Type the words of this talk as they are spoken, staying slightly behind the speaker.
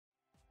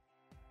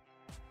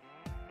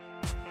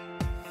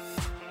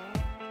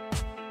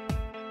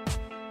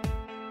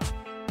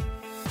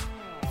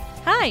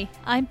Hi,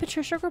 I'm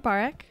Patricia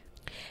Grabarek.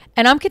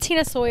 And I'm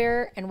Katina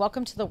Sawyer, and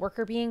welcome to the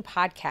Worker Being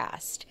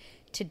Podcast.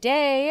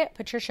 Today,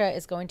 Patricia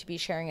is going to be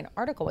sharing an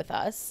article with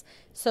us.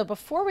 So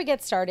before we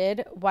get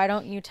started, why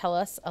don't you tell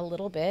us a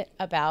little bit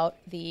about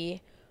the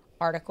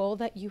article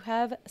that you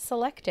have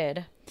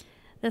selected?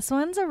 This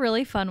one's a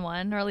really fun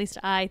one, or at least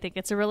I think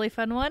it's a really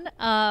fun one.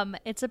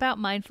 It's about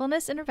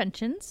mindfulness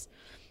interventions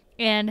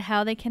and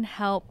how they can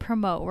help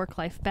promote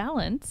work-life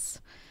balance.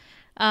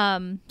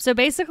 So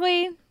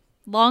basically,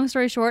 long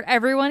story short,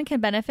 everyone can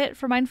benefit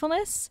from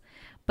mindfulness,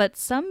 but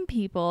some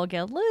people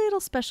get a little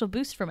special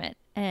boost from it.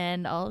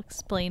 And I'll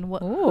explain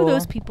who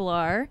those people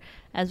are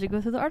as we go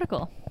through the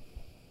article.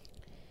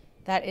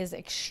 That is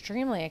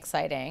extremely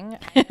exciting.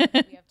 We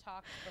have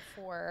talked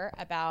before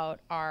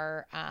about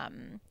our...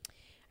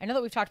 I know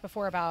that we've talked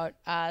before about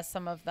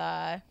some of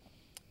the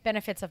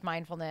benefits of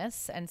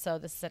mindfulness, and so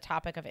this is a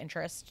topic of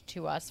interest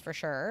to us for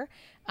sure.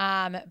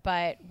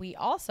 But we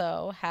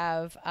also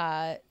have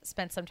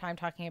spent some time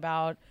talking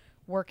about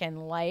work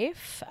and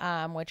life,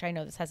 which I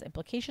know this has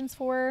implications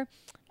for.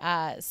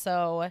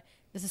 So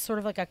this is sort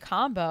of like a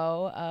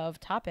combo of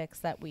topics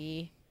that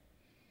we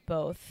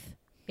both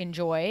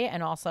enjoy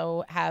and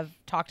also have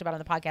talked about on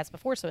the podcast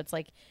before. So it's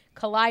like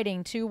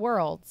colliding two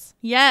worlds.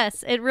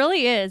 Yes, it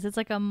really is. It's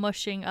like a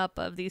mushing up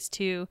of these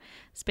two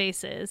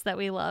spaces that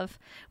we love,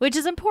 which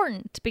is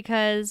important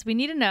because we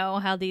need to know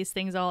how these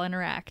things all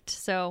interact.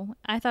 So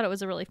I thought it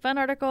was a really fun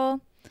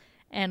article,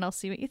 and I'll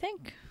see what you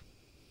think.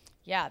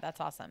 Yeah,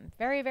 that's awesome.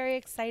 Very, very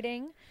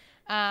exciting.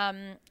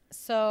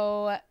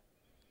 So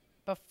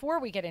before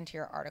we get into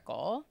your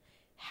article,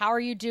 how are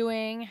you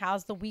doing?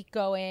 How's the week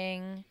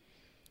going?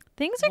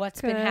 Things are What's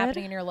good. been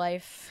happening in your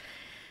life?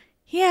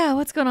 Yeah,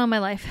 what's going on in my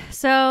life?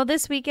 So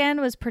this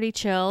weekend was pretty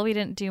chill. We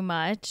didn't do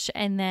much.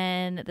 And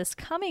then this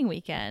coming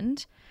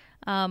weekend,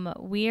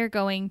 we are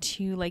going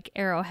to Lake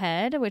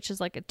Arrowhead, which is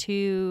like a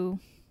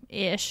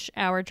 2-ish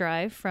hour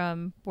drive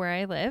from where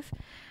I live.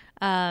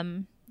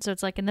 So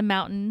it's like in the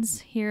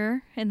mountains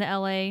here in the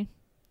LA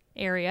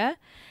area.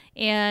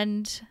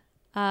 And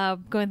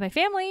going with my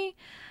family.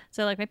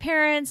 So like my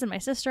parents and my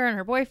sister and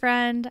her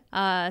boyfriend.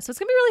 So it's going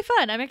to be really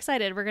fun. I'm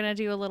excited. We're going to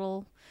do a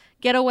little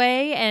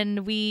getaway,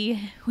 and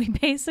we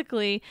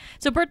basically,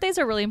 so birthdays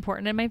are really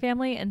important in my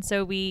family. And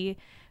so we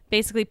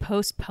basically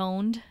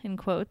postponed, in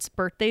quotes,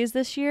 birthdays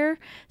this year,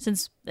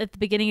 since at the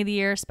beginning of the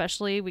year,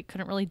 especially, we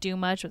couldn't really do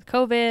much with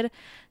COVID.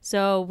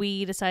 So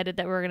we decided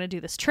that we were going to do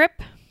this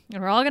trip,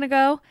 and we're all going to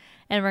go,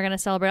 and we're going to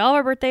celebrate all of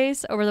our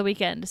birthdays over the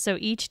weekend. So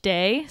each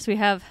day, so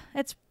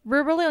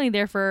we're really only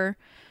there for,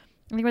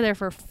 I think we're there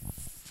for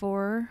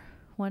 4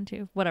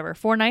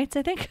 nights,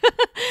 I think.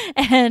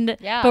 And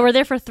yeah, but we're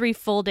there for 3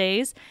 full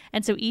days,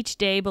 and so each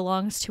day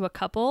belongs to a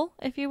couple,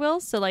 if you will.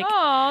 So like,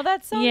 oh,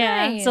 that's so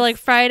nice. So like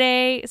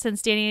Friday,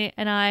 since Danny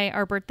and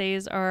our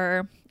birthdays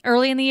are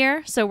early in the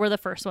year, so we're the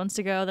first ones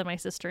to go, then my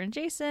sister and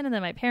Jason, and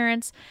then my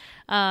parents,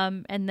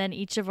 and then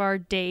each of our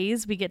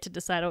days we get to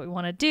decide what we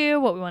want to do,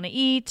 what we want to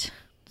eat.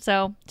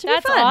 So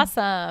that's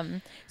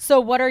awesome. So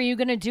what are you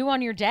gonna do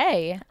on your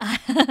day?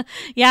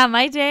 Yeah,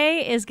 my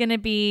day is gonna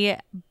be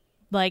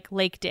like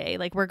lake day.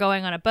 Like we're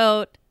going on a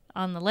boat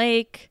on the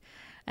lake,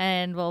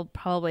 and we'll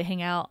probably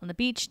hang out on the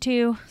beach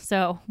too.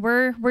 So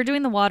we're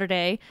doing the water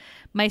day.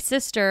 My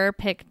sister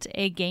picked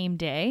a game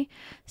day.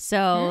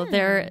 So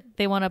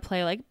they want to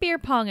play like beer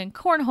pong and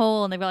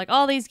cornhole, and they've got like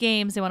all these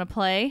games they want to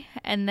play.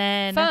 And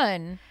then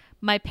fun.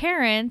 My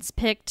parents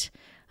picked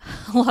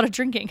a lot of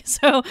drinking.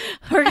 So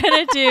we're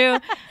going to do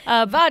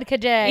a vodka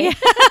day.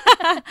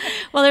 Yeah.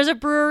 Well, there's a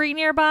brewery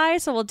nearby,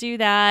 so we'll do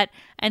that.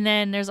 And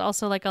then there's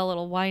also like a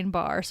little wine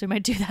bar, so we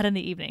might do that in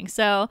the evening.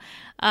 So,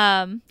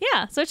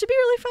 yeah, so it should be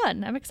really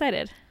fun. I'm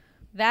excited.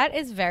 That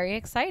is very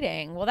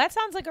exciting. Well, that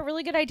sounds like a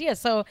really good idea.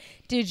 So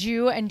did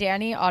you and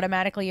Danny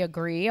automatically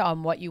agree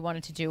on what you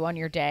wanted to do on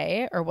your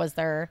day?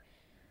 Or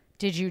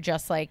did you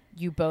just like,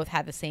 you both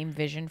had the same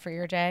vision for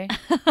your day?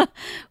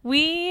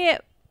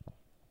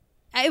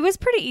 It was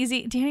pretty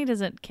easy. Danny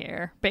doesn't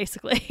care,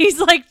 basically. He's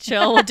like,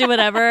 chill, we'll do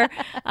whatever.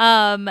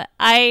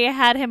 I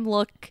had him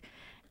look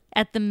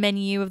at the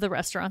menu of the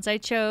restaurants I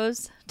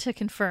chose to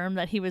confirm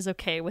that he was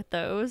okay with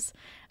those.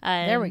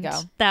 And there we go.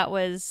 That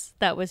was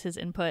his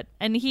input.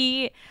 And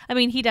he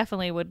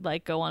definitely would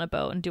like go on a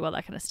boat and do all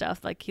that kind of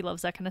stuff. Like he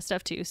loves that kind of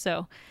stuff too.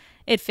 So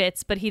it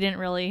fits, but he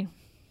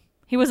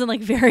wasn't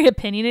like very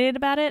opinionated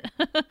about it.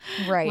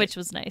 Right. Which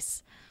was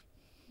nice.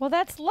 Well,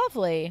 that's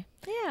lovely.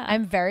 Yeah.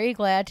 I'm very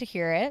glad to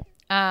hear it.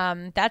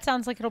 That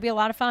sounds like it'll be a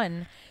lot of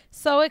fun.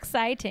 So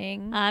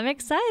exciting. I'm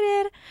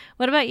excited.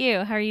 What about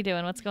you? How are you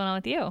doing? What's going on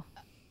with you?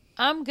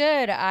 I'm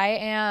good. I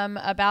am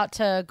about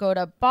to go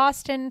to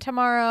Boston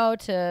tomorrow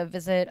to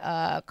visit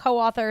a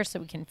co-author so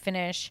we can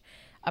finish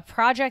a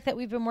project that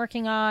we've been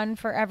working on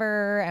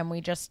forever, and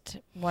we just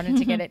wanted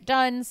to get it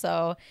done.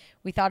 So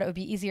we thought it would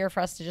be easier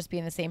for us to just be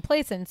in the same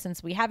place. And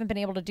since we haven't been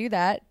able to do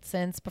that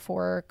since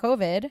before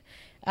COVID,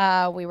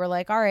 we were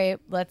like, all right,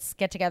 let's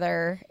get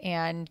together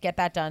and get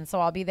that done.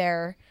 So I'll be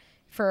there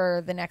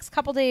for the next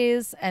couple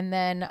days. And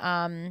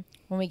then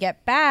when we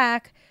get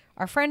back,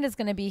 our friend is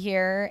going to be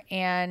here,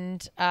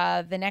 and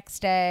the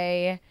next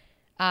day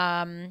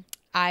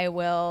I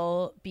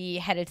will be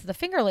headed to the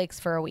Finger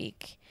Lakes for a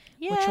week,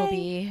 which will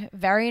be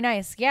very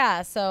nice.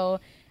 Yeah. So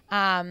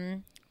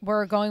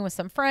we're going with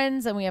some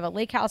friends, and we have a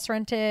lake house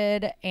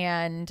rented,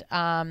 and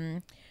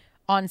on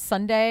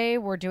Sunday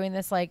we're doing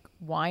this like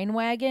wine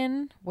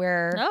wagon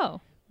where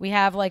we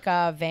have like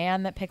a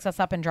van that picks us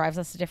up and drives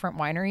us to different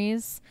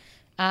wineries.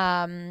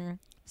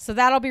 So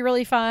that'll be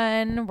really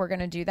fun. We're going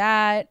to do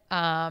that.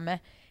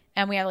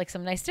 And we have like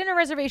some nice dinner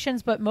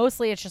reservations, but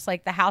mostly it's just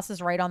like the house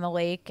is right on the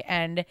lake,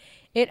 and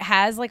it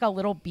has like a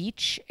little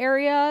beach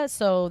area.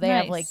 So they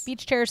have like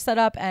beach chairs set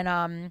up,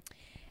 and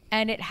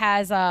it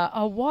has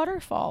a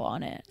waterfall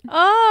on it.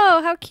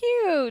 Oh, how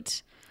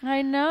cute.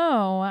 I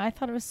know. I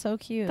thought it was so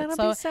cute.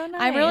 That'll be so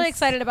nice. I'm really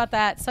excited about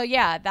that. So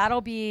yeah,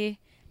 that'll be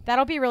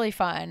really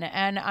fun.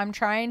 And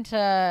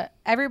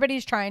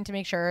everybody's trying to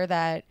make sure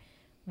that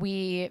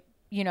we,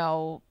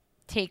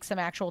 take some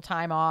actual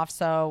time off,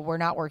 so we're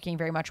not working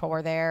very much while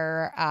we're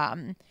there,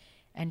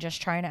 and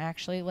just trying to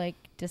actually like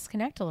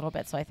disconnect a little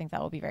bit. So I think that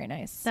will be very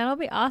nice. That'll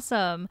be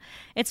awesome.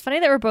 It's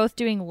funny that we're both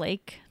doing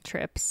lake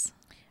trips.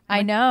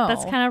 I know.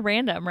 That's kind of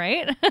random,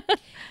 right?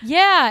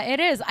 Yeah, it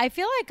is. I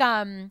feel like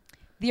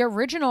the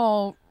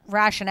original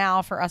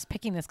rationale for us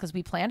picking this, because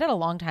we planned it a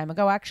long time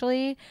ago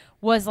actually,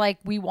 was like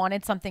we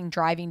wanted something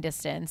driving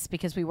distance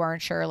because we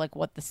weren't sure like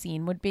what the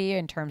scene would be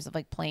in terms of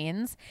like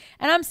planes.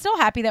 And I'm still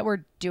happy that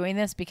we're doing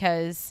this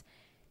because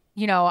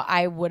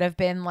I would have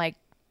been like,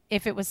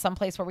 if it was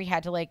someplace where we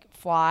had to like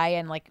fly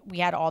and like we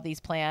had all these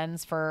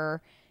plans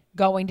for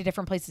going to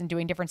different places and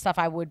doing different stuff,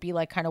 I would be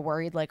like kind of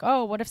worried, like,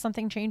 oh, what if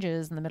something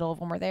changes in the middle of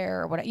when we're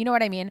there, or what, you know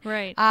what I mean?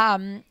 Right.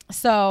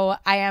 So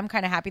I am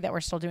kind of happy that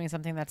we're still doing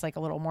something that's like a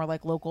little more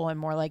like local and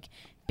more like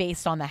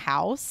based on the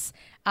house,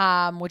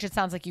 which it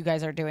sounds like you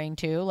guys are doing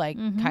too, like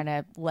kind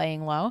of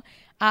laying low.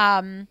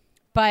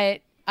 But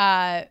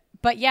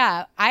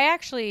yeah, I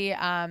actually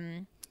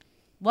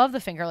love the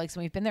Finger Lakes,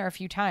 and we've been there a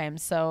few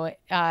times. So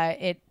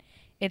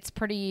it's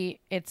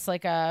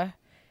like a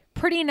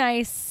pretty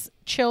nice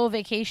chill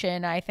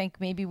vacation. I think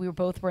maybe we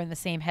were in the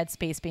same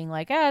headspace, being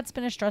like, it's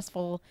been a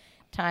stressful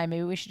time.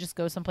 Maybe we should just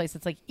go someplace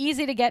that's like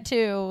easy to get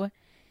to,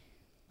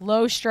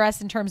 low stress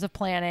in terms of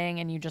planning,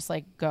 and you just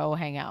like go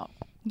hang out.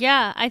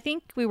 Yeah, I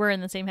think we were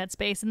in the same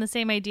headspace and the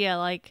same idea.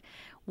 Like,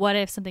 what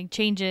if something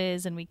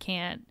changes and we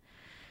can't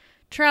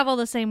travel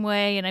the same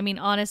way? And I mean,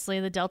 honestly,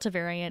 the Delta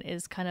variant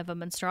is kind of a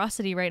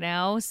monstrosity right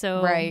now.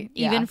 So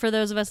even for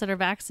those of us that are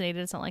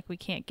vaccinated, it's not like we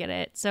can't get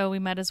it. So we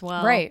might as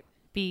well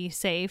be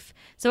safe.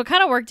 So it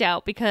kind of worked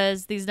out,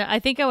 because I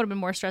think I would have been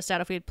more stressed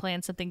out if we had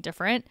planned something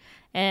different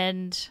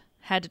and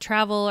had to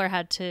travel or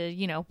had to,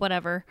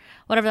 whatever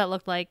that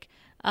looked like.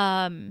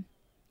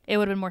 It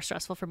would have been more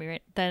stressful for me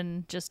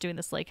than just doing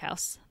this lake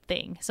house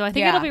thing. So I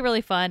think it'll be really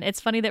fun.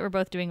 It's funny that we're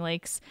both doing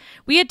lakes.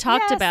 We had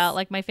talked about,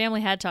 like, my family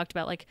had talked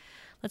about, like,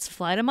 let's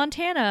fly to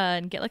Montana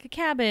and get like a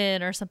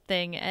cabin or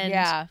something.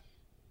 And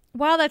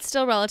while that's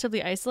still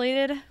relatively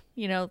isolated,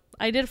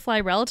 I did fly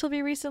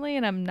relatively recently,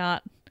 and I'm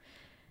not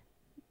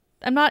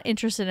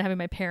interested in having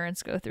my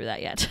parents go through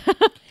that yet.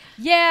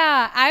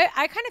 Yeah,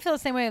 I kind of feel the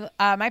same way.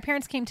 My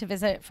parents came to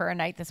visit for a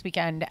night this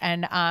weekend,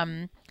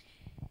 and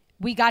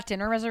we got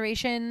dinner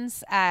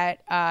reservations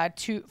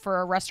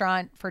for a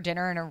restaurant for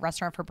dinner and a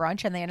restaurant for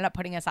brunch, and they ended up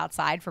putting us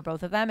outside for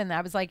both of them. And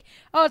I was like,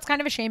 oh, it's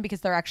kind of a shame, because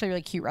they're actually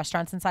really cute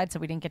restaurants inside, so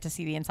we didn't get to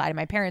see the inside. And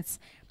my parents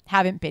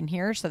haven't been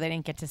here, so they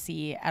didn't get to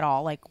see at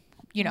all, like,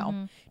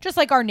 just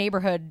like our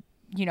neighborhood.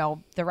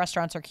 The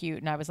restaurants are cute.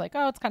 And I was like,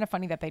 oh, it's kind of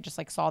funny that they just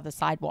like saw the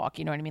sidewalk,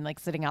 you know what I mean? Like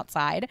sitting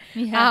outside.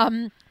 Yeah.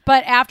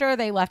 But after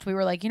they left, we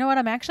were like, you know what?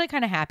 I'm actually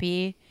kind of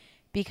happy,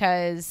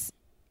 because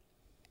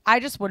I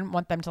just wouldn't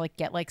want them to like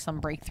get like some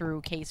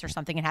breakthrough case or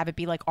something and have it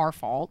be like our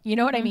fault. You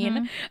know what I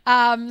mean?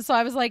 So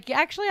I was like,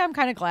 actually, I'm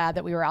kind of glad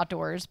that we were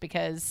outdoors,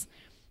 because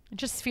it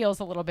just feels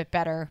a little bit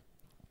better.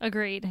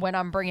 Agreed. When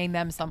I'm bringing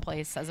them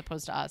someplace as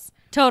opposed to us.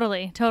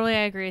 Totally.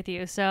 I agree with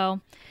you. So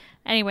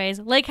anyways,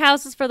 lake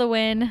houses for the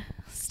win.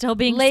 Still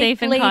being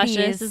safe and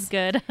cautious is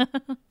good.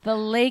 The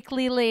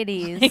Lakely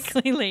ladies.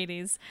 Lakely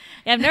ladies.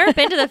 Yeah, I've never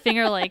been to the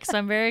Finger Lakes, so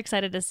I'm very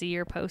excited to see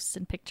your posts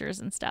and pictures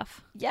and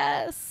stuff.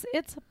 Yes,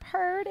 it's a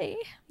party.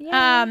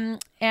 Yay.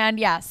 And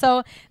yeah,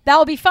 so that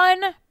will be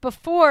fun.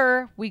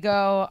 Before we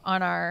go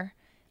on our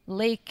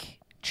lake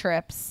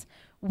trips,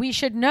 we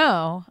should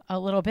know a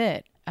little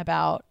bit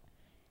about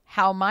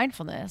how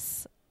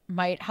mindfulness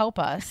might help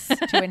us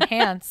to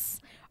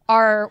enhance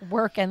our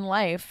work and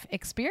life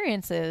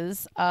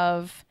experiences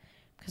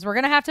because we're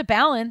going to have to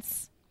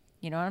balance,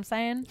 you know what I'm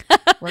saying?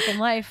 Work and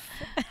life.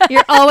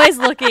 You're always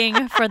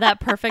looking for that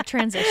perfect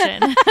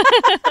transition.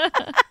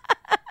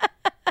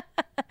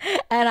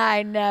 And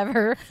I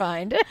never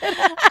find it.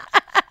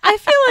 I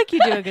feel like you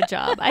do a good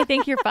job. I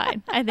think you're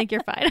fine.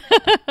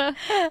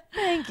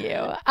 Thank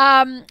you.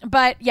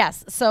 But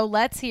yes, so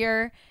let's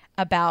hear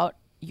about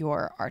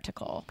your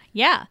article.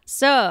 Yeah.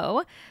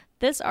 So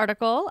This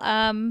article,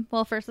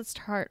 well, first let's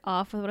start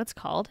off with what it's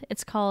called.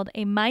 It's called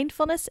A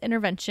Mindfulness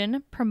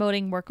Intervention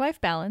Promoting Work-Life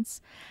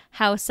Balance,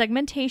 How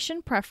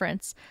Segmentation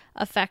Preference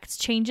Affects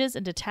Changes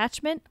in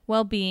Detachment,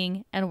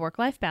 Well-Being, and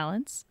Work-Life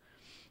Balance.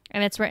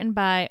 And it's written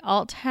by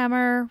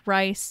Althammer,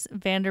 Rice,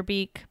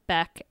 Vanderbeek,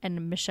 Beck,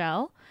 and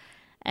Michelle.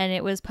 And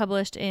it was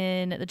published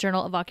in the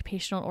Journal of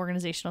Occupational and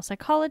Organizational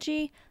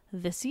Psychology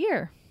this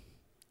year.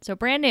 So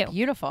brand new.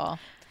 Beautiful.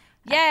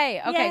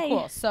 Yay. Okay, Yay.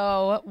 cool.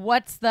 So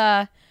what's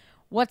the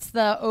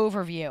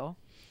overview?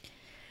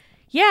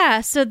 Yeah,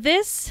 so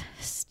this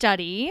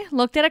study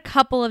looked at a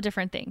couple of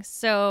different things.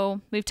 So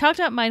we've talked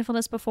about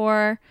mindfulness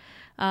before.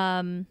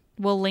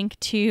 We'll link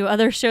to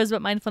other shows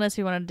about mindfulness if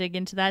you want to dig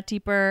into that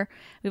deeper.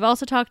 We've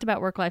also talked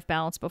about work-life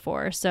balance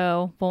before,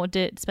 so won't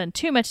spend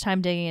too much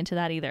time digging into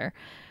that either.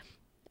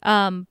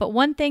 But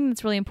one thing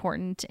that's really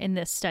important in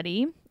this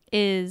study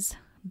is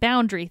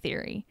boundary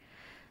theory.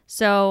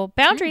 So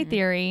boundary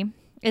theory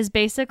is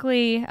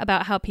basically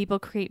about how people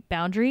create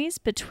boundaries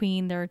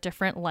between their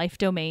different life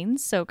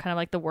domains. So kind of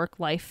like the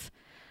work-life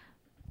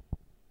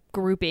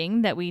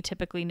grouping that we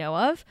typically know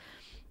of.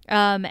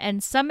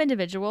 And some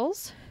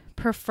individuals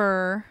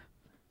prefer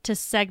to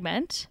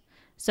segment.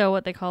 So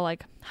what they call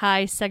like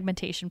high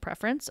segmentation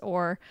preference,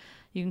 or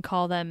you can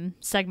call them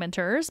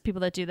segmenters,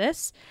 people that do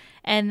this.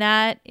 And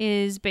that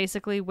is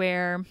basically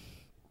where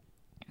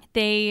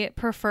they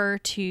prefer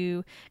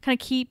to kind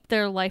of keep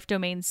their life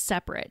domains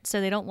separate.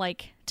 So they don't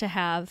like to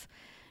have,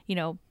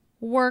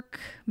 work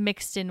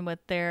mixed in with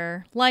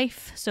their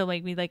life. So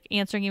maybe like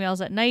answering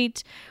emails at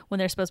night when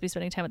they're supposed to be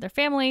spending time with their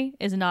family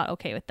is not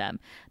okay with them.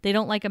 They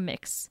don't like a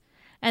mix.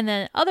 And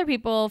then other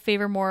people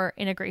favor more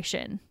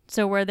integration.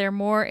 So where they're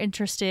more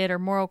interested or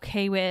more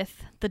okay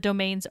with the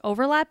domains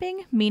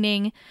overlapping,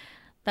 meaning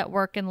that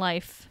work and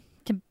life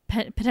can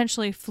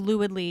potentially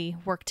fluidly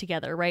work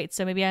together, right?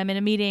 So maybe I'm in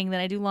a meeting, then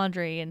I do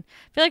laundry. And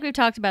I feel like we've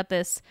talked about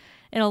this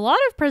in a lot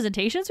of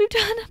presentations we've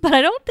done, but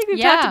I don't think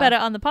we've talked about it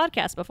on the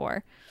podcast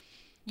before.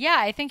 Yeah,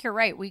 I think you're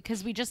right.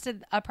 Because we just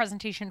did a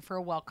presentation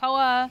for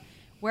WellCoa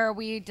where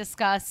we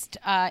discussed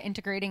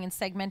integrating and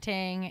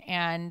segmenting,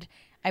 and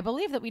I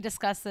believe that we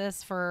discussed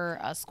this for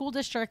a school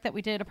district that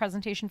we did a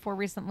presentation for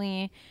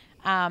recently.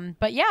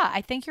 But yeah,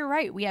 I think you're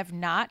right. We have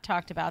not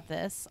talked about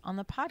this on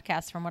the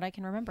podcast from what I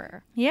can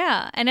remember.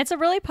 Yeah. And it's a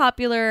really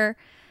popular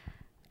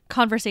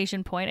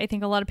conversation point. I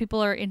think a lot of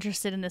people are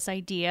interested in this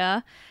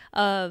idea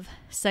of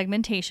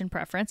segmentation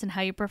preference and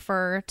how you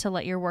prefer to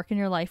let your work and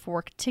your life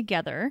work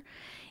together.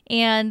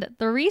 And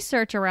the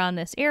research around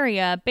this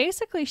area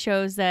basically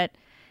shows that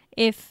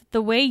if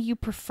the way you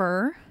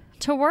prefer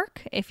to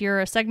work, if you're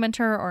a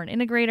segmenter or an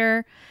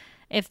integrator,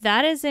 if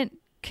that isn't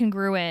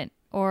congruent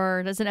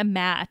or doesn't a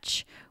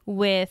match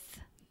with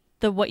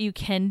what you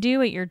can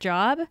do at your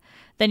job,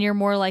 then you're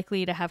more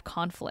likely to have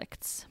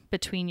conflicts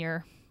between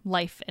your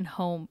life and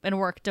home and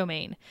work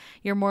domain.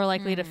 You're more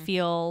likely to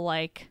feel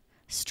like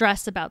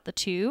stress about the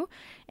two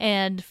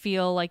and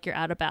feel like you're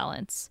out of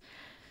balance.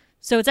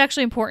 So it's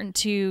actually important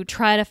to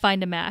try to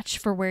find a match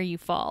for where you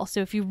fall.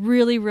 So if you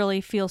really,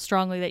 really feel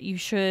strongly that you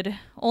should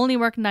only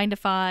work 9 to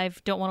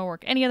 5, don't want to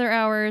work any other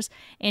hours,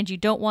 and you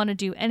don't want to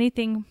do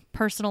anything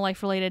personal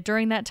life related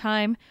during that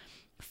time,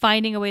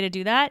 finding a way to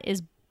do that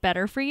is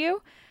better for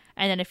you.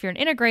 And then if you're an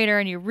integrator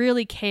and you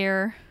really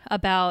care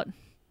about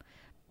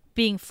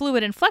being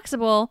fluid and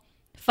flexible,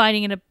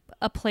 finding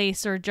a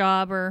place or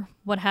job or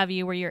what have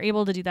you where you're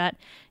able to do that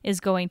is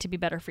going to be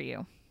better for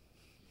you.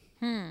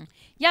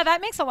 Yeah, that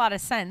makes a lot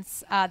of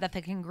sense, that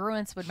the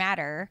congruence would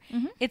matter.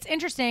 It's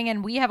interesting,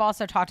 and we have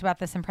also talked about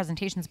this in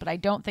presentations, but I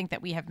don't think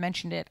that we have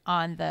mentioned it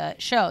on the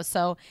show.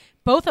 So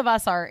both of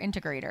us are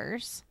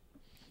integrators.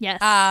 Yes.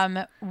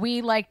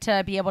 We like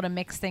to be able to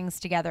mix things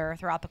together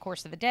throughout the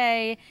course of the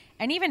day,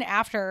 and even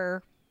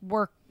after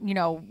work,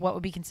 what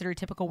would be considered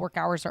typical work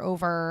hours are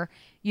over.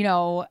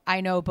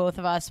 I know both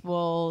of us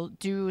will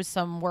do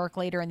some work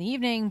later in the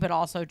evening, but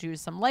also do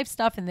some life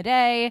stuff in the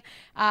day.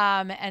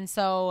 And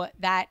so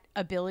that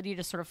ability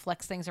to sort of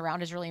flex things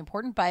around is really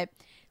important. But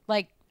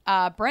like,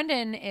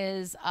 Brendan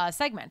is a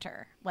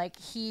segmenter. Like,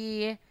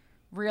 he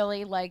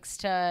really likes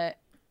to,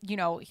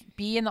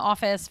 be in the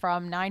office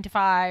from 9 to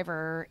 5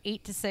 or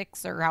 8 to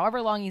 6 or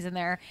however long he's in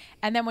there.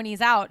 And then when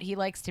he's out, he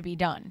likes to be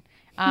done.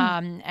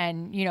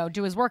 And,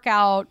 do his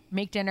workout,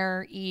 make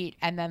dinner, eat,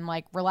 and then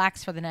like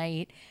relax for the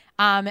night.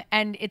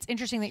 And it's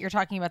interesting that you're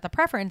talking about the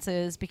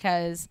preferences,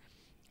 because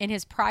in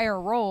his prior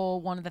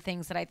role, one of the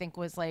things that I think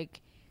was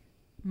like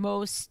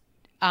most,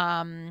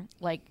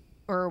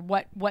 or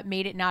what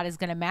made it not as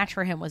going to match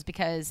for him was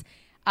because,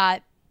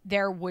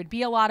 there would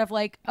be a lot of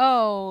like,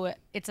 oh,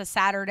 it's a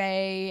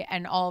Saturday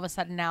and all of a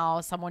sudden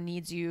now someone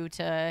needs you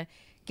to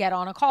get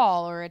on a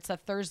call, or it's a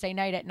Thursday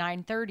night at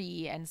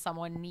 9:30 and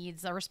someone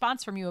needs a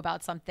response from you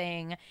about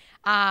something.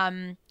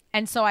 And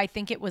so I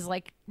think it was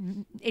like,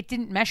 it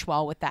didn't mesh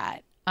well with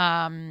that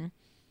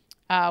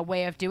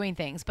way of doing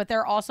things. But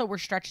there also were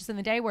stretches in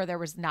the day where there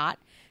was not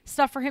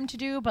stuff for him to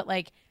do, but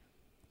like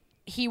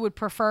he would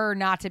prefer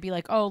not to be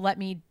like, oh, let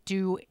me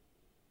do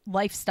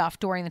life stuff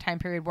during the time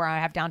period where I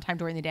have downtime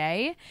during the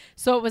day.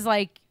 So it was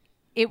like,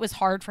 it was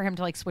hard for him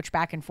to like switch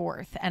back and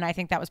forth. And I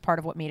think that was part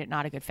of what made it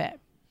not a good fit.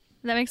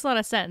 That makes a lot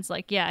of sense.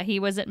 Like, yeah, he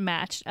wasn't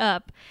matched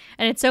up.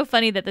 And it's so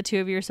funny that the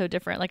two of you are so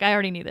different. Like, I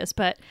already knew this,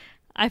 but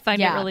I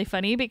find it really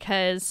funny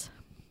because,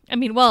 I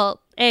mean,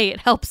 well,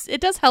 it helps.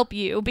 It does help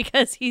you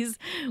because he's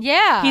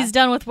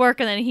done with work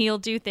and then he'll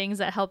do things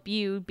that help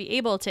you be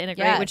able to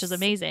integrate, which is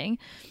amazing.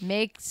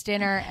 Makes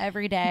dinner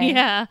every day.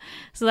 Yeah.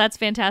 So that's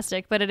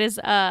fantastic. But it is,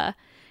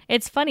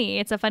 it's funny.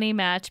 It's a funny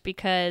match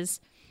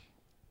because,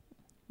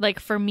 like,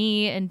 for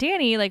me and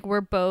Danny, like, we're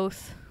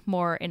both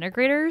more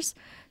integrators.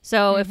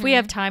 So if we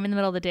have time in the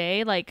middle of the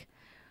day, like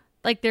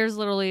there's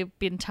literally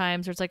been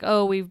times where it's like,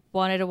 oh, we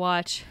wanted to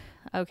watch,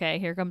 okay,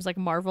 here comes like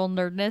Marvel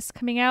nerdness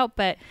coming out,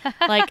 but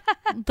like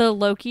the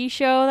Loki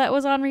show that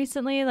was on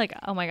recently, like,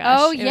 oh my gosh.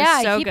 Oh yeah, it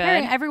was so I keep good.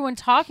 hearing everyone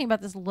talking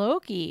about this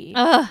Loki.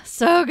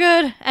 So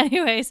good.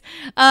 Anyways,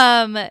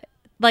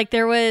 like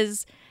there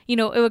was, you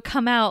know, it would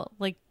come out,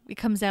 like it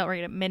comes out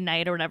right at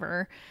midnight or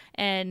whatever,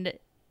 and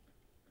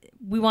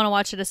we want to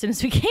watch it as soon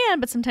as we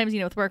can, but sometimes, you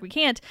know, with work we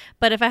can't.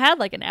 But if I had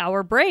like an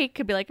hour break,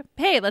 could be like,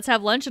 hey, let's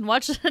have lunch and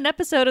watch an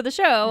episode of the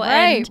show.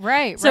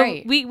 Right. So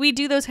we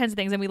do those kinds of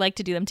things and we like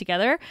to do them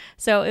together.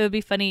 So it would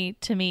be funny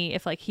to me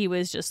if like he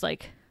was just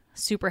like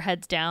super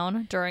heads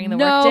down during the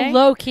workday. No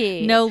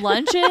Loki. No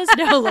lunches,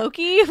 no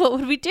Loki. What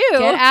would we do?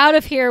 Get out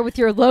of here with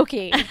your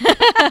Loki.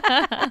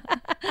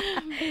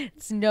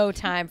 It's no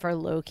time for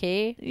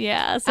Loki.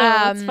 Yeah, so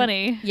it's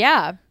funny.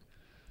 Yeah.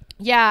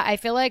 Yeah, I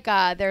feel like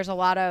there's a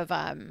lot of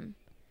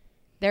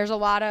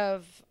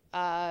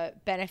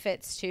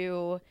benefits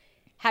to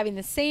having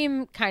the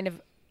same kind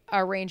of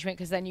arrangement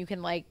because then you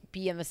can like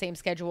be in the same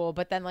schedule.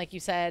 But then, like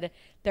you said,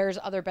 there's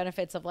other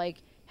benefits of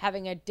like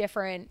having a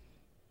different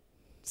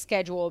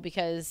schedule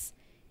because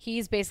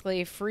he's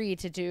basically free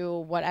to do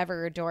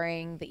whatever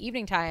during the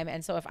evening time.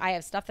 And so if I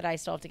have stuff that I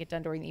still have to get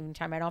done during the evening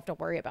time, I don't have to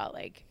worry about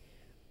like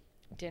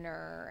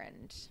dinner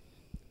and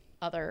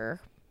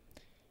other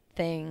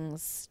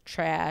things,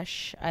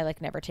 trash. I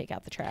like never take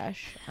out the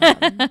trash.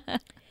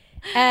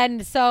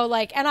 And so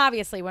like, and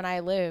obviously when I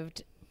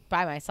lived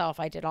by myself,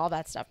 I did all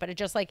that stuff, but it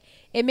just like,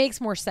 it makes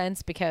more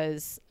sense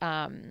because,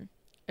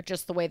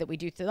 just the way that we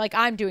do like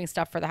I'm doing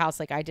stuff for the house.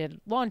 Like I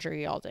did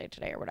laundry all day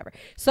today or whatever.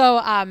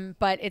 So,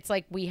 but it's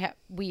like we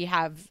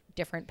have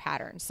different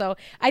patterns. So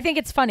I think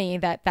it's funny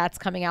that that's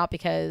coming out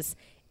because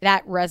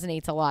that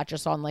resonates a lot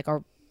just on like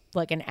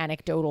an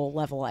anecdotal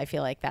level. I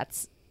feel like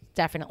that's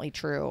definitely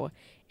true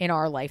in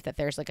our life that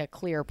there's like a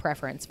clear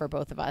preference for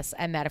both of us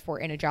and that if we're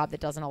in a job that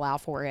doesn't allow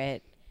for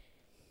it,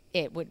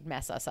 it would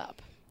mess us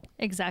up.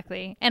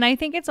 Exactly. And I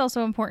think it's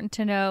also important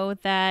to know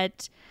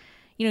that,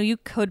 you know, you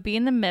could be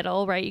in the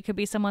middle, right? You could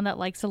be someone that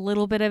likes a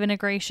little bit of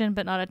integration,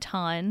 but not a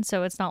ton.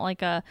 So it's not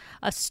like a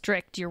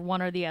strict, you're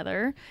one or the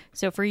other.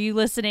 So for you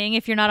listening,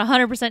 if you're not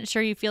 100%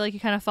 sure, you feel like you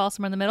kind of fall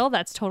somewhere in the middle,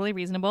 that's totally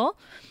reasonable.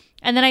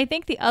 And then I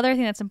think the other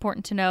thing that's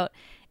important to note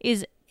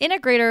is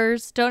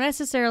integrators don't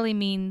necessarily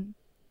mean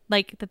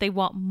like that they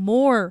want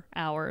more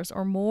hours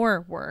or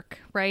more work,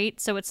 right?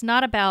 So it's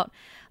not about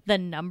the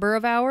number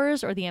of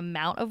hours or the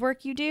amount of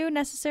work you do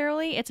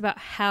necessarily. It's about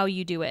how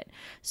you do it.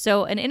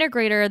 So an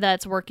integrator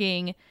that's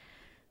working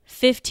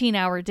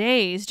 15-hour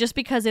days, just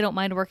because they don't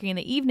mind working in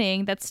the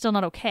evening, that's still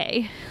not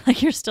okay.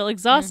 Like you're still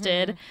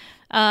exhausted,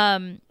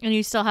 and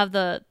you still have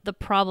the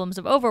problems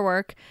of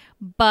overwork.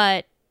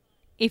 But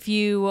if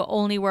you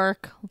only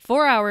work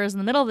 4 hours in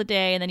the middle of the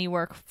day and then you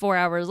work 4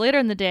 hours later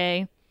in the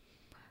day,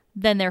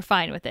 then they're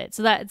fine with it.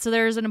 So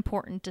there's an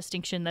important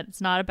distinction that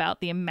it's not about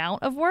the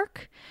amount of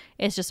work.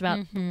 It's just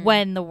about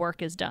when the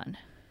work is done.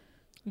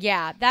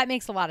 Yeah, that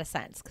makes a lot of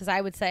sense because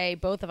I would say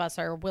both of us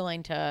are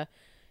willing to,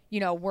 you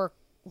know, work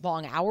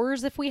long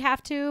hours if we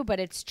have to, but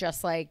it's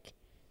just like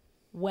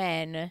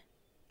when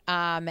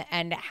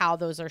and how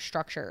those are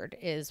structured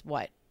is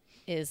what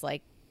is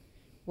like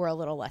we're a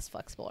little less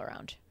flexible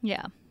around.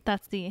 Yeah,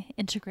 that's the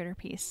integrator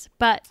piece.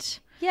 But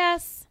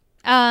yes.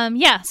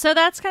 So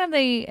that's kind of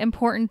the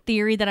important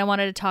theory that I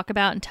wanted to talk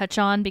about and touch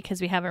on because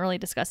we haven't really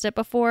discussed it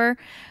before.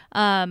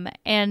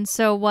 And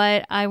so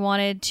I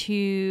wanted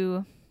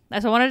to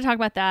talk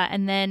about that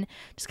and then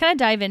just kind of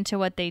dive into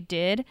what they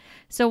did.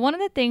 So one of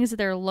the things that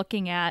they're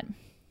looking at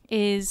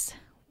is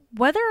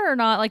whether or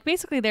not, like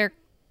basically the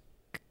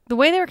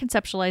way they were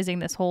conceptualizing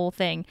this whole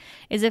thing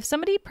is if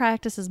somebody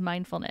practices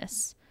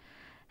mindfulness,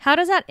 how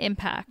does that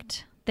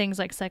impact things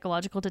like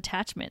psychological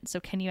detachment? So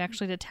can you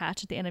actually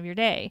detach at the end of your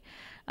day?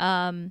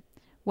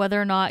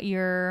 Whether or not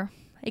you're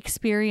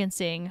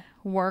experiencing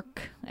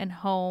work and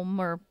home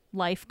or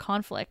life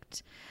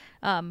conflict,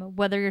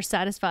 whether you're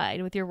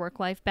satisfied with your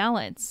work-life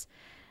balance.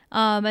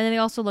 And then they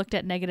also looked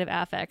at negative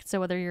affect. So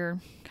whether you're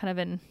kind of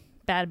in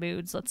bad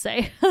moods, let's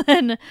say,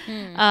 and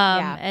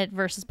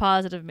versus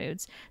positive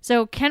moods.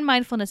 So can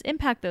mindfulness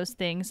impact those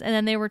things? And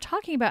then they were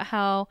talking about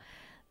how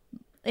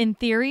in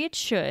theory it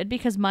should,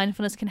 because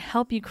mindfulness can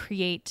help you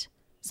create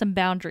some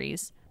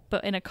boundaries,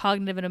 but in a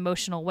cognitive and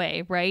emotional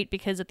way, right?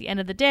 Because at the end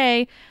of the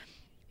day,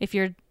 if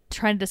you're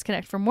trying to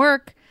disconnect from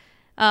work,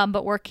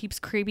 but work keeps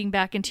creeping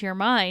back into your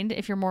mind,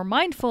 if you're more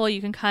mindful,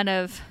 you can kind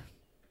of,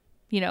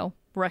 you know,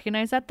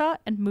 recognize that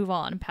thought and move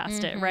on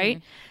past it,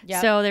 right?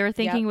 Yep. So they were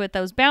thinking with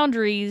those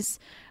boundaries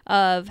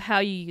of how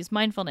you use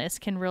mindfulness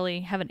can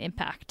really have an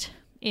impact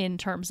in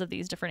terms of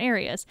these different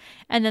areas.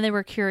 And then they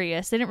were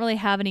curious. They didn't really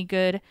have any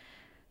good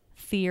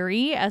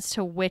theory as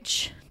to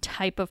which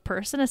type of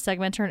person, a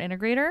segmenter and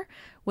integrator,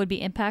 would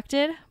be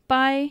impacted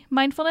by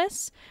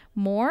mindfulness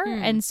more.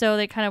 And so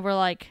they kind of were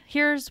like,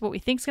 here's what we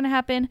think is going to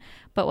happen,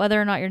 but whether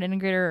or not you're an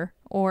integrator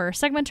or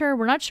segmenter,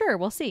 we're not sure.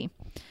 We'll see.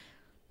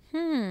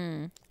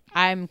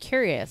 I'm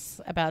curious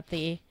about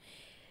the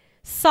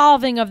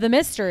solving of the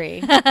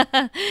mystery.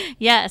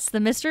 Yes, the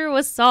mystery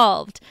was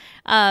solved.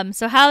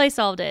 So how they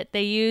solved it,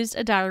 they used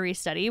a diary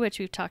study, which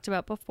we've talked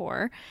about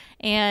before,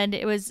 and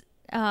it was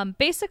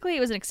basically it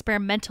was an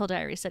experimental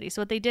diary study.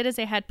 So what they did is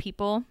they had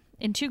people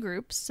in two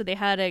groups. So they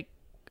had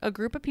a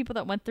group of people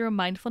that went through a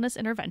mindfulness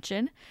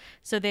intervention.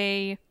 So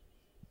they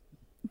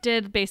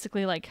did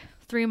basically like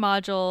 3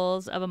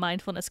 modules of a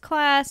mindfulness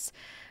class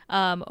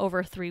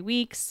over 3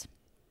 weeks.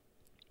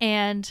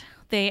 And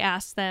they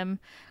asked them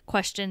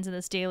questions in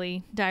this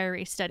daily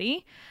diary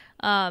study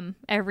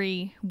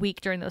every week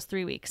during those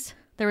 3 weeks.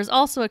 There was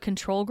also a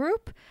control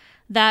group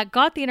that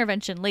got the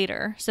intervention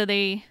later. So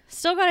they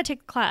still got to take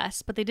the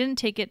class, but they didn't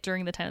take it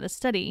during the time of the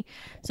study.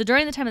 So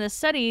during the time of the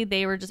study,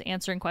 they were just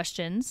answering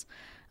questions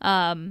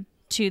to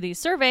these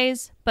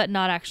surveys, but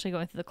not actually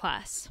going through the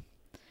class.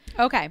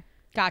 Okay.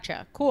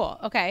 Gotcha. Cool.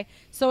 Okay.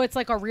 So it's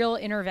like a real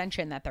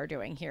intervention that they're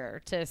doing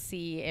here to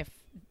see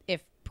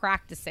if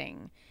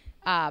practicing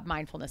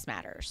mindfulness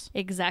matters.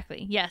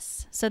 Exactly.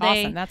 Yes. So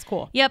Awesome. That's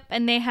cool. Yep.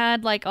 And they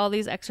had like all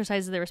these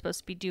exercises they were supposed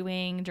to be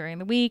doing during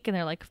the week, and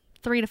they're like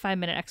 3 to 5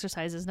 minute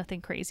exercises,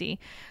 nothing crazy.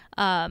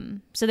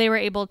 So they were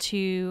able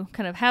to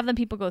kind of have them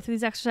people go through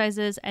these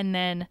exercises and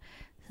then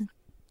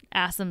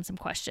ask them some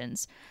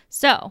questions.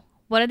 So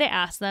what did they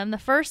ask them? The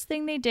first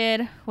thing they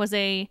did was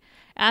they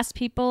asked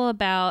people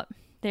about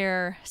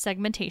their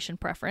segmentation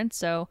preference.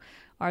 So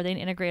are they an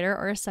integrator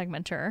or a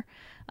segmenter?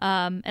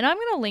 And I'm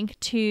going to link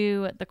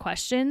to the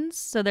questions.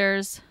 So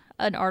there's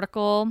an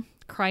article,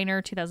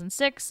 Kreiner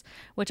 2006,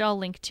 which I'll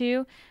link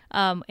to.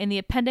 In the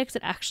appendix,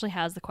 it actually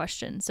has the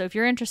questions. So if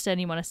you're interested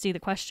and you want to see the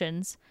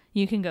questions,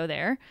 you can go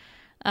there.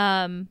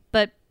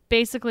 But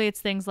basically,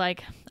 it's things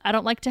like, I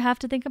don't like to have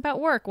to think about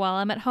work while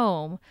I'm at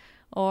home,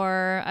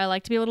 or I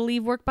like to be able to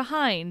leave work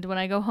behind when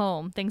I go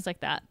home, things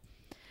like that.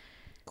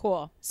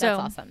 Cool. That's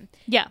awesome.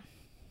 Yeah.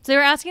 So they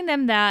were asking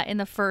them that in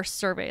the first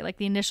survey, like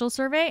the initial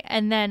survey.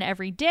 And then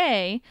every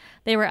day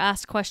they were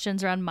asked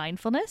questions around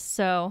mindfulness.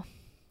 So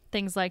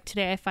things like,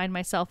 today I find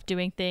myself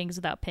doing things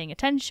without paying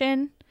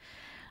attention.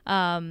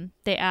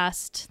 They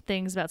asked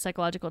things about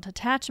psychological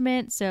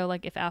detachment. So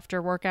like if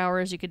after work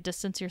hours you could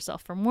distance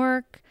yourself from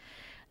work.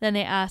 Then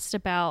they asked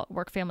about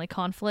work-family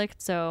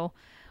conflict. So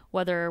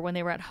whether when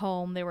they were at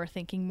home they were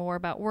thinking more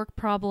about work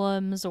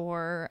problems,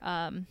 or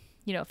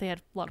if they had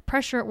a lot of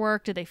pressure at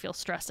work, did they feel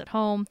stressed at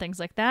home, things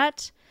like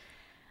that.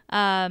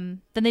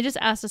 Then they just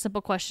asked a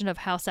simple question of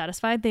how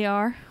satisfied they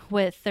are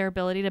with their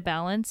ability to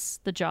balance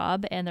the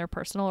job and their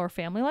personal or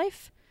family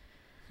life.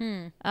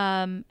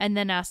 And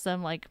then asked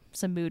them like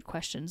some mood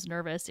questions,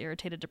 nervous,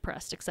 irritated,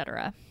 depressed,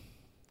 etc.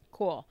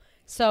 Cool.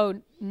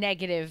 So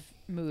negative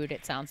mood,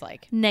 it sounds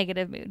like.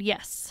 Negative mood,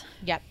 yes.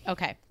 Yep.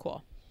 Okay,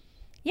 cool.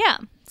 Yeah.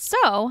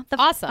 So the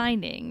Awesome.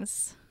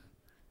 findings.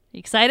 You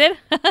excited?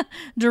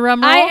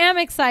 Drum roll. I am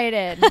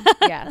excited.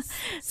 Yes.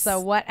 So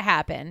what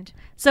happened?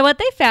 So what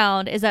they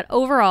found is that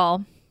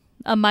overall,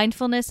 a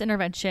mindfulness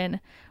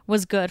intervention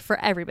was good for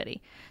everybody.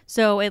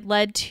 So it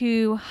led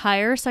to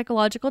higher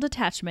psychological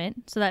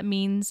detachment. So that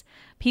means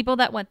people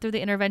that went through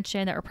the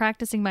intervention that were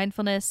practicing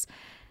mindfulness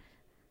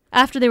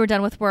after they were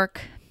done with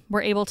work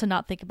were able to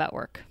not think about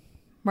work,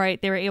 right?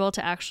 They were able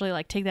to actually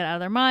like take that out of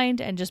their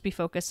mind and just be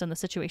focused on the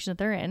situation that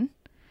they're in.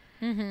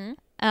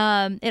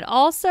 It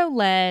also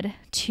led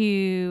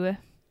to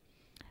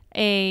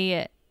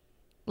a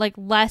like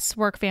less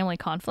work-family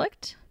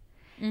conflict,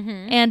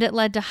 and it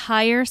led to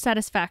higher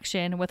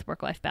satisfaction with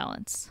work-life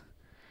balance.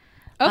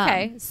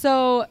 Okay,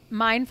 so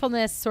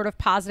mindfulness sort of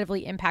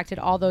positively impacted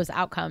all those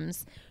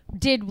outcomes.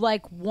 Did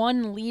like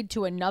one lead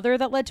to another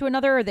that led to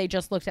another, or they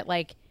just looked at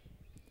like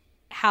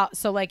how?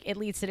 So like it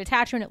leads to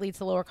detachment, it leads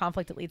to lower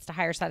conflict, it leads to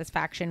higher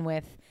satisfaction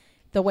with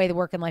the way the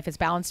work and life is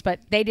balanced. But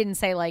they didn't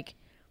say like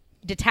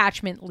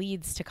detachment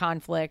leads to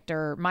conflict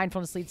or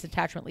mindfulness leads to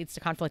detachment leads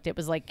to conflict. It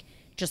was like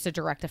just a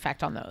direct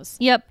effect on those.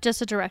 Yep,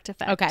 just a direct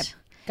effect. Okay,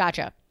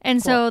 gotcha.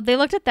 And so they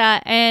looked at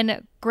that,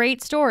 and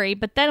great story.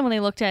 But then when they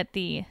looked at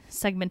the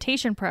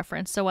segmentation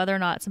preference, so whether or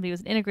not somebody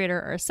was an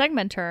integrator or a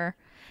segmenter,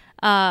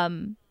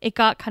 it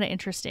got kind of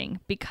interesting,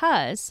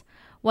 because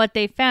what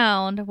they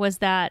found was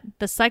that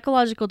the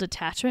psychological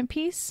detachment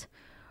piece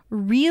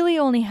really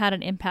only had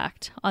an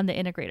impact on the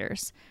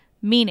integrators.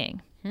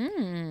 Meaning,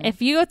 if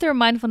you go through a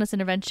mindfulness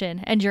intervention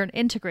and you're an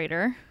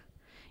integrator,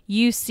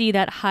 you see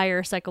that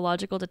higher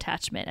psychological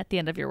detachment at the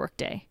end of your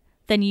workday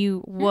than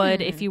you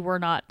would if you were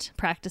not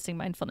practicing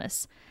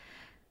mindfulness.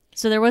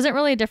 So there wasn't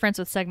really a difference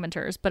with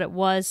segmenters, but it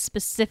was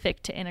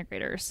specific to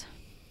integrators.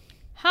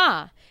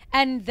 Huh.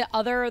 And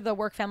the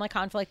work family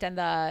conflict and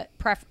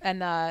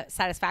the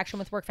satisfaction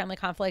with work family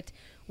conflict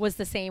was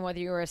the same whether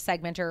you were a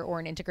segmenter or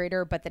an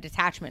integrator, but the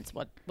detachments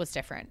was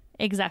different.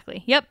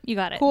 Exactly. Yep, you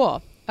got it.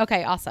 Cool.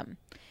 Okay, awesome.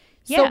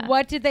 Yeah. So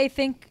what did they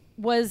think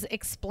was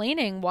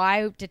explaining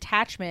why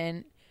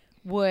detachment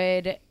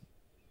would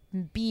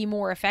be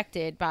more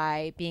affected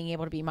by being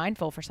able to be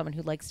mindful for someone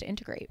who likes to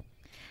integrate?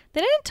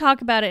 They didn't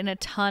talk about it in a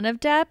ton of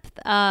depth.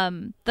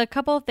 The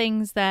couple of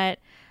things that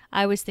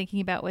I was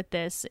thinking about with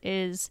this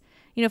is,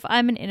 if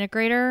I'm an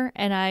integrator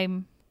and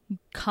I'm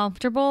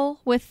comfortable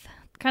with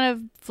kind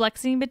of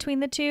flexing between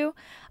the two,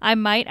 I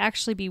might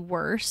actually be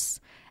worse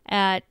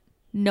at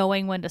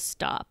knowing when to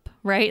stop,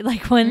 right?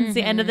 Like when it's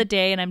the end of the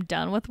day and I'm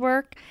done with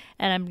work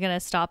and I'm going to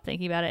stop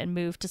thinking about it and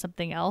move to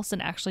something else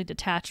and actually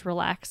detach,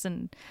 relax,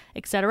 and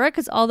etc.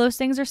 Because all those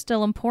things are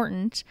still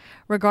important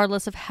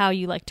regardless of how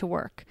you like to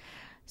work.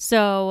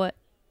 So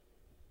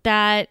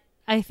that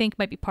I think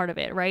might be part of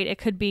it, right? It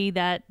could be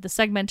that the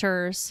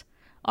segmenters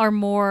are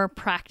more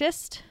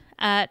practiced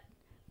at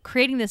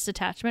creating this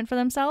detachment for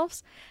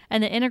themselves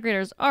and the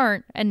integrators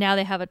aren't, and now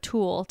they have a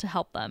tool to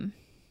help them.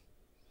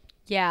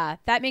 Yeah,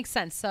 that makes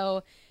sense.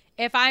 So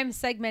if I'm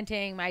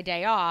segmenting my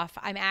day off,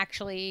 I'm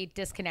actually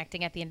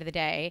disconnecting at the end of the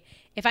day.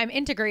 If I'm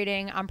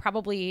integrating, I'm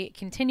probably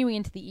continuing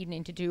into the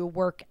evening to do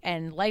work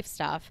and life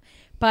stuff,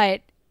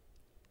 but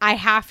I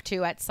have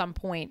to at some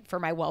point for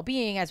my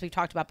well-being, as we've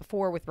talked about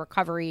before with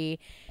recovery,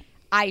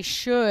 I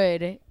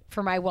should,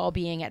 for my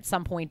well-being at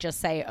some point, just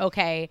say,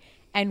 okay,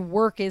 and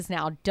work is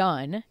now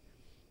done.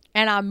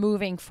 And I'm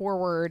moving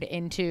forward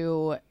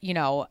into,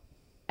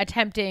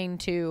 attempting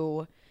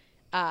to,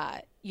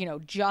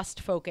 just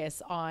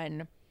focus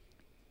on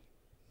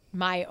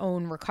my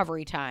own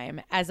recovery time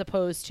as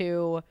opposed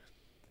to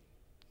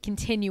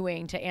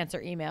continuing to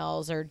answer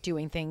emails or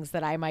doing things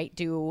that I might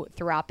do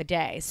throughout the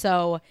day.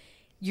 So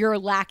you're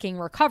lacking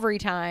recovery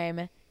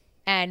time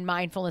and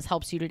mindfulness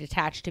helps you to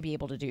detach to be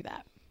able to do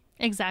that.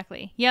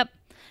 Exactly. Yep.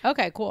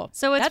 Okay, cool.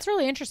 So that's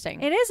really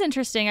interesting. It is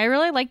interesting. I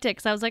really liked it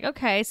because I was like,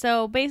 okay,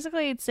 so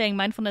basically it's saying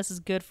mindfulness is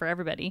good for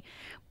everybody.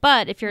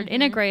 But if you're an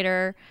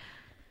integrator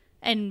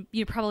and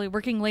you're probably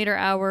working later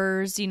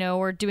hours,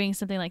 or doing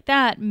something like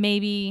that,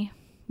 maybe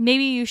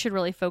you should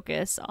really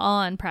focus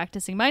on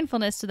practicing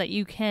mindfulness so that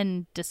you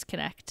can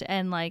disconnect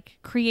and like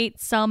create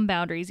some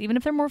boundaries, even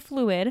if they're more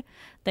fluid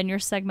than your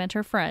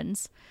segmenter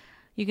friends.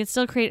 You can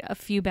still create a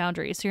few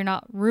boundaries so you're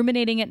not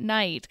ruminating at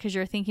night because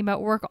you're thinking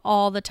about work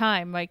all the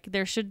time. Like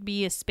there should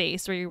be a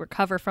space where you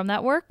recover from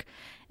that work.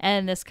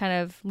 And this kind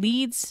of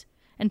leads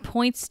and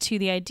points to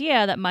the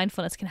idea that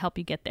mindfulness can help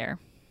you get there.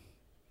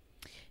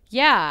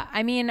 Yeah.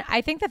 I mean,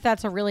 I think that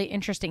that's a really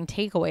interesting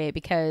takeaway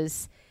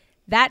because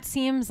that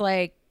seems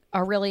like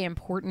a really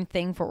important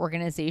thing for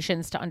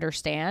organizations to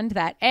understand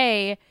that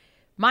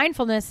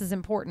mindfulness is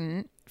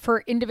important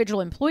for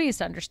individual employees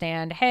to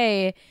understand,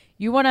 hey,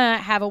 you want to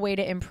have a way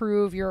to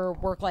improve your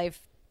work-life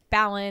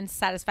balance,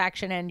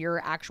 satisfaction, and your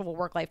actual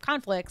work-life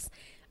conflicts.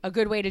 A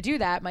good way to do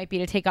that might be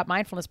to take up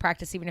mindfulness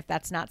practice, even if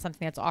that's not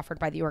something that's offered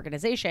by the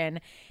organization.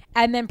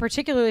 And then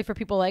particularly for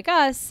people like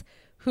us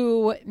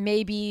who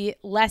may be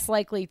less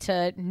likely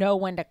to know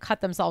when to cut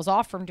themselves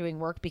off from doing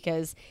work,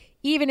 because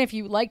even if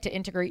you like to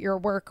integrate your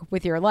work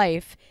with your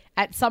life,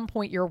 at some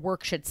point your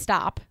work should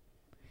stop.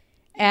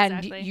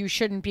 And you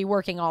shouldn't be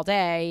working all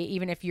day,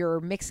 even if you're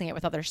mixing it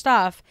with other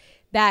stuff,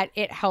 that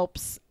it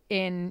helps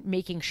in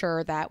making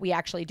sure that we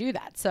actually do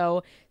that.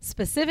 So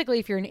specifically,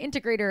 if you're an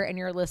integrator and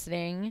you're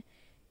listening,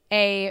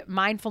 a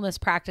mindfulness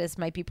practice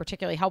might be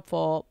particularly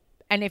helpful.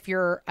 And if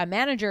you're a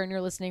manager and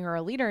you're listening or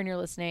a leader and you're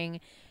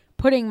listening,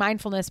 putting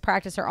mindfulness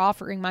practice or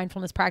offering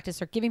mindfulness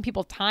practice or giving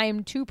people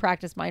time to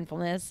practice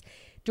mindfulness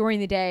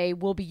during the day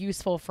will be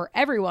useful for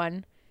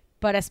everyone,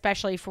 but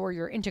especially for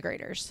your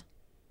integrators.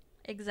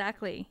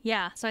 Exactly.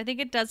 Yeah. So I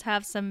think it does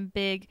have some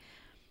big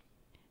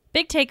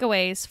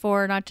takeaways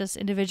for not just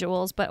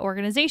individuals, but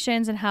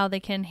organizations and how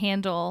they can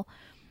handle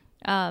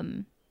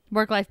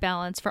work-life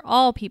balance for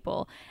all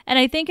people. And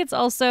I think it's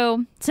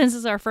also, since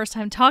it's our first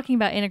time talking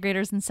about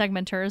integrators and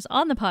segmenters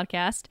on the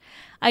podcast,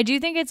 I do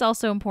think it's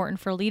also important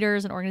for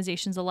leaders and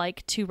organizations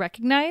alike to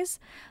recognize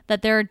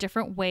that there are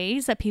different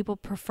ways that people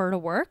prefer to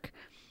work.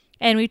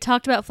 And we've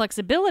talked about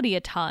flexibility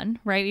a ton,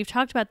 right? We've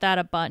talked about that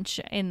a bunch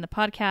in the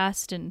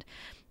podcast and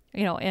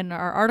in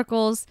our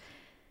articles.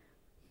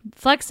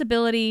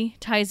 Flexibility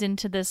ties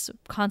into this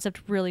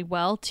concept really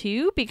well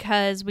too,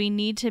 because we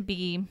need to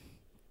be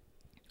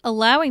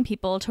allowing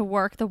people to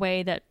work the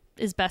way that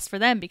is best for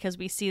them, because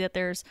we see that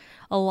there's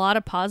a lot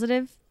of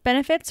positive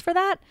benefits for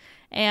that.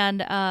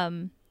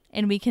 And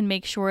we can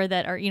make sure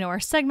that our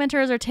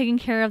segmenters are taken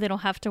care of. They don't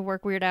have to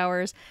work weird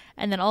hours.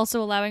 And then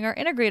also allowing our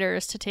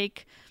integrators to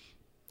take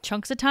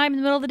chunks of time in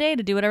the middle of the day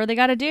to do whatever they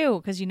got to do,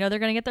 because they're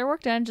going to get their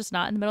work done, just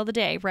not in the middle of the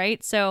day,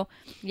 right? So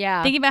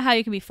yeah, thinking about how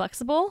you can be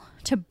flexible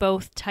to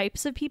both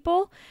types of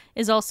people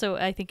is also,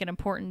 I think, an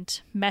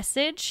important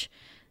message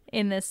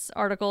in this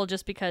article,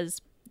 just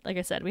because, like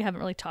I said, we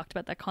haven't really talked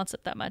about that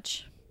concept that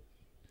much.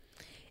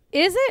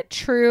 Is it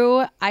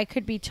true? I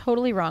could be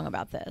totally wrong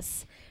about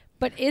this,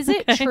 But is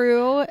it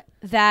true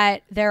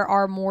that there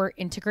are more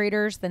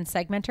integrators than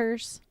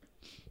segmenters?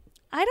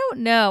 I don't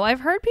know. I've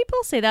heard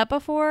people say that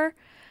before,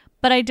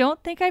 but I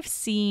don't think I've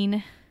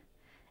seen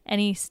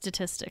any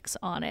statistics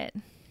on it.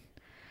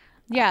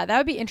 Yeah, that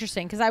would be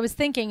interesting because I was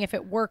thinking if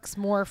it works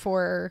more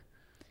for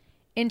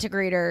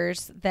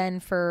integrators than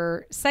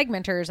for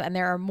segmenters, and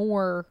there are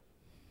more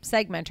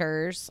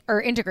segmenters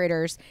or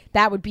integrators,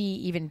 that would be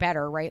even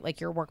better, right?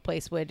 Like your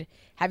workplace would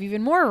have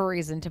even more of a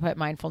reason to put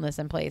mindfulness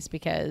in place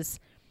because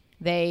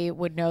they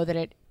would know that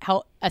it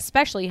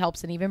especially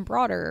helps an even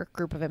broader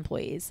group of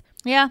employees.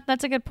 Yeah,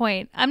 that's a good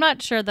point. I'm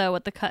not sure though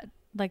what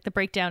the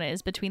breakdown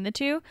is between the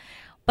two,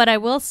 but I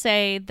will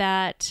say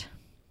that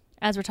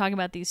as we're talking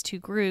about these two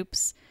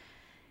groups,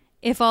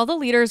 if all the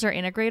leaders are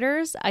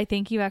integrators, I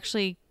think you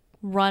actually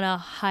run a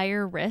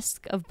higher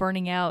risk of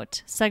burning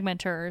out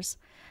segmenters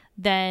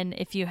than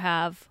if you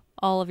have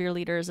all of your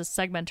leaders as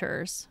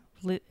segmenters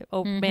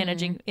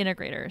managing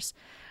integrators.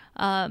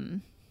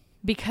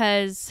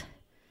 Because,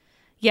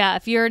 yeah,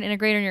 if you're an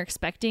integrator and you're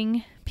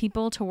expecting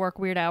people to work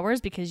weird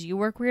hours because you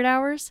work weird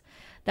hours,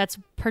 that's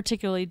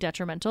particularly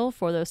detrimental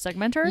for those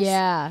segmenters.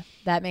 Yeah,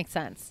 that makes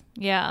sense.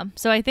 Yeah.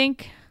 So I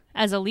think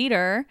as a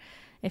leader,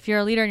 if you're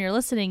a leader and you're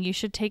listening, you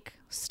should take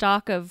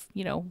stock of,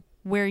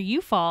 where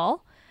you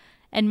fall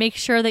and make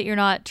sure that you're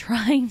not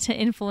trying to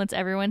influence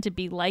everyone to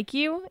be like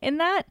you in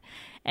that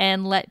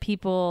and let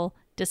people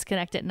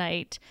disconnect at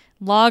night,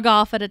 log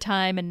off at a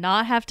time and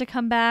not have to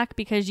come back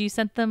because you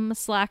sent them a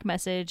Slack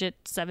message at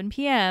 7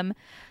 p.m.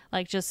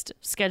 Like just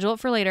schedule it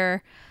for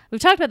later. We've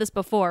talked about this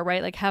before,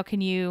 right? Like how can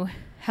you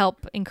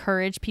help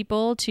encourage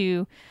people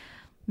to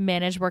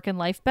manage work and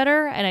life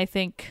better? And I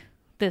think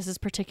this is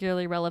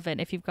particularly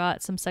relevant if you've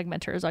got some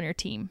segmenters on your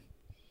team.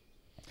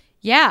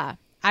 Yeah,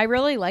 I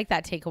really like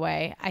that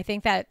takeaway. I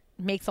think that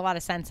makes a lot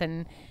of sense.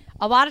 And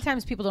a lot of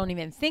times people don't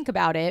even think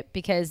about it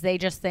because they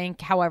just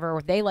think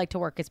however they like to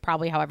work is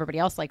probably how everybody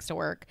else likes to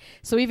work.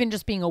 So even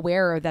just being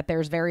aware that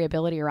there's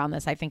variability around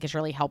this, I think is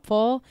really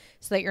helpful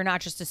so that you're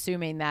not just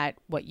assuming that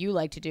what you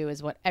like to do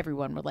is what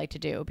everyone would like to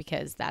do,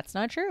 because that's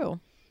not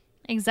true.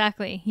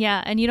 Exactly.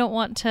 Yeah. And you don't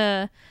want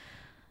to,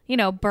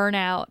 burn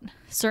out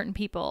certain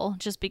people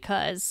just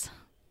because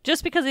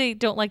they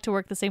don't like to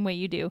work the same way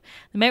you do.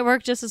 They might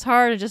work just as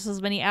hard or just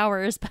as many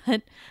hours,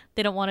 but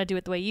they don't want to do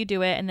it the way you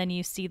do it. And then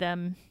you see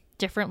them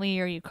differently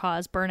or you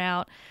cause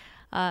burnout.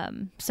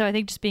 So I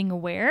think just being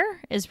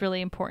aware is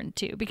really important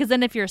too, because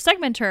then if you're a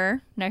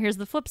segmenter, now here's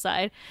the flip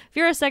side. If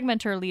you're a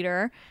segmenter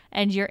leader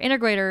and your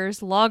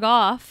integrators log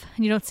off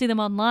and you don't see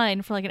them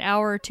online for like an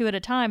hour or two at a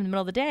time in the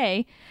middle of the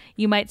day,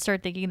 you might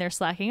start thinking they're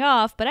slacking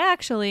off, but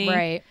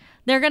actually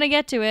they're going to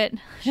get to it,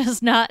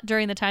 just not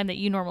during the time that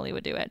you normally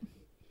would do it.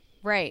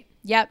 Right.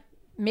 Yep.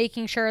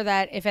 Making sure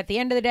that if at the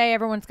end of the day,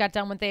 everyone's got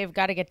done what they've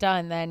got to get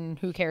done, then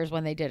who cares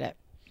when they did it?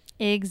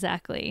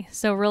 Exactly.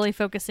 So really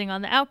focusing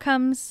on the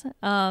outcomes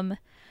and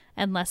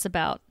less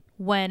about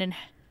when and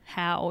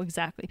how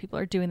exactly people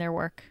are doing their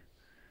work.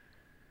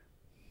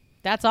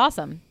 That's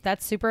awesome.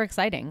 That's super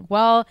exciting.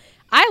 Well,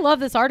 I love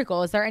this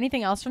article. Is there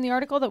anything else from the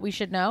article that we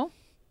should know?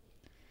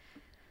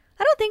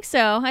 I don't think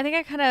so. I think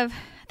I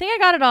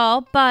got it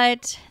all.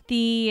 But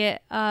the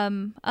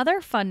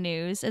other fun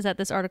news is that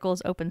this article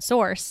is open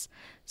source.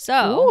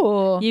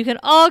 So you can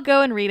all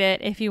go and read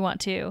it if you want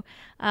to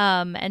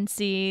and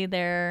see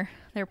their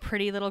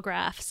pretty little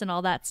graphs and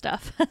all that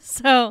stuff.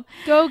 So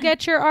go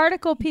get your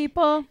article,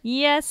 people.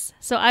 Yes.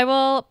 So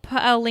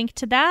I'll link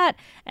to that.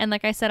 And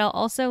like I said, I'll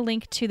also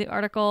link to the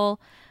article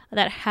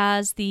that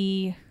has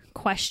the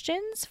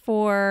questions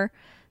for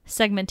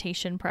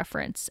segmentation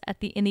preference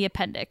in the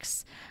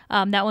appendix.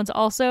 That one's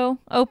also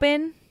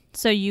open.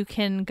 So you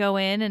can go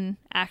in and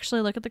actually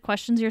look at the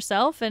questions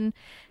yourself and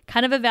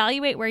kind of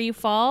evaluate where you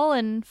fall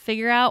and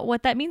figure out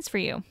what that means for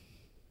you.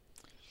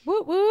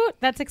 Woot woot.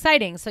 That's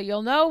exciting. So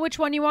you'll know which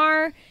one you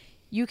are.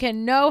 You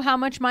can know how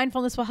much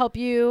mindfulness will help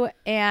you.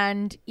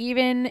 And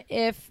even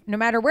if no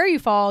matter where you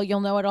fall,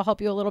 you'll know it'll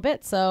help you a little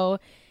bit. So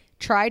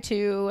try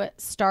to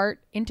start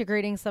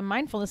integrating some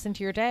mindfulness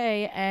into your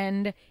day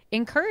and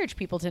encourage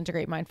people to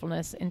integrate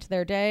mindfulness into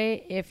their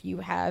day if you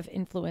have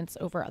influence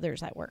over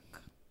others at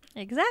work.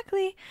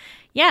 Exactly.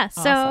 Yeah.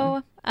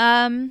 Awesome.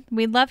 So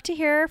we'd love to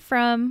hear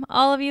from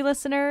all of you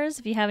listeners.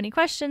 If you have any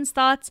questions,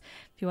 thoughts,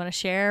 if you want to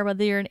share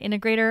whether you're an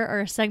integrator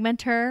or a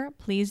segmenter,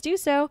 please do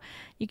so.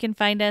 You can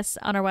find us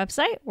on our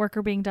website,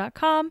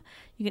 workrbeeing.com.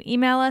 You can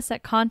email us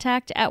at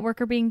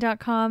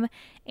contact@workrbeeing.com.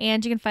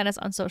 And you can find us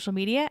on social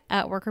media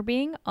at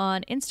workrbeeing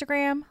on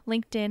Instagram,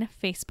 LinkedIn,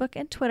 Facebook,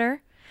 and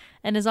Twitter.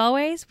 And as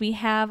always, we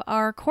have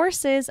our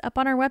courses up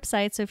on our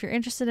website. So if you're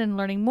interested in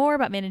learning more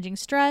about managing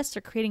stress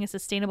or creating a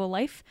sustainable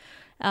life,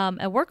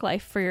 a work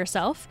life for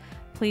yourself,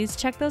 please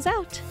check those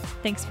out.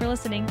 Thanks for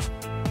listening.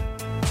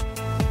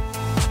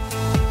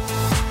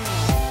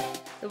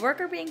 The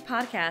Worker Being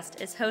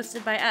podcast is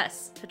hosted by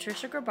us,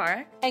 Patricia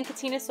Grabarek and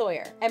Katina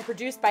Sawyer, and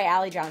produced by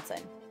Allie Johnson.